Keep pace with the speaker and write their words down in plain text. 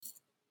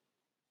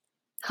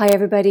Hi,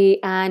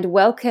 everybody, and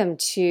welcome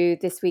to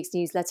this week's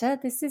newsletter.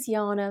 This is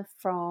Jana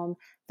from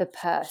The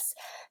Purse.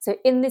 So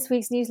in this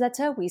week's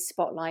newsletter, we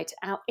spotlight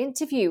our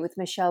interview with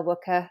Michele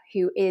Wucker,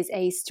 who is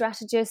a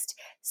strategist,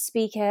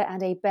 speaker,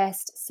 and a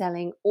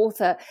best-selling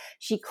author.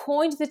 She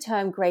coined the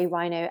term grey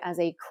rhino as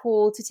a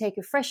call to take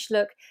a fresh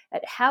look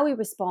at how we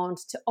respond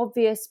to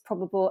obvious,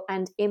 probable,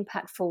 and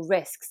impactful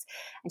risks.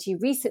 And she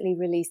recently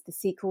released the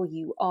sequel,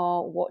 You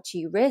Are What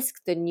You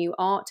Risk, the new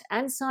art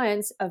and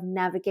science of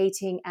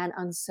navigating an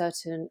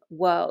uncertain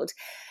world.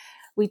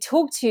 We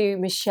talked to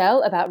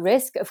Michele about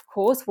risk, of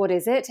course. What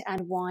is it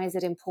and why is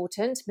it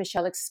important?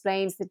 Michele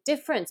explains the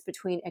difference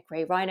between a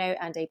grey rhino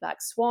and a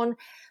black swan.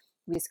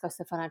 We discuss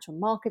the financial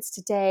markets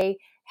today,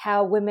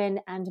 how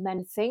women and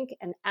men think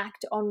and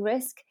act on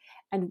risk,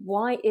 and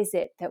why is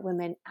it that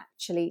women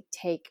actually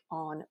take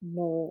on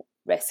more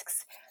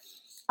risks.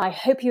 I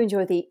hope you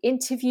enjoy the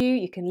interview.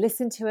 You can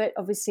listen to it,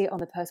 obviously, on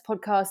the Purse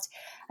podcast.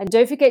 And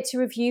don't forget to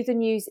review the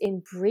news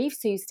in brief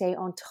so you stay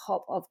on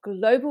top of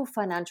global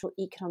financial,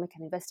 economic,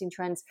 and investing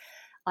trends.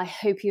 I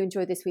hope you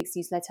enjoy this week's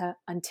newsletter.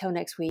 Until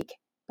next week,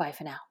 bye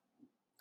for now.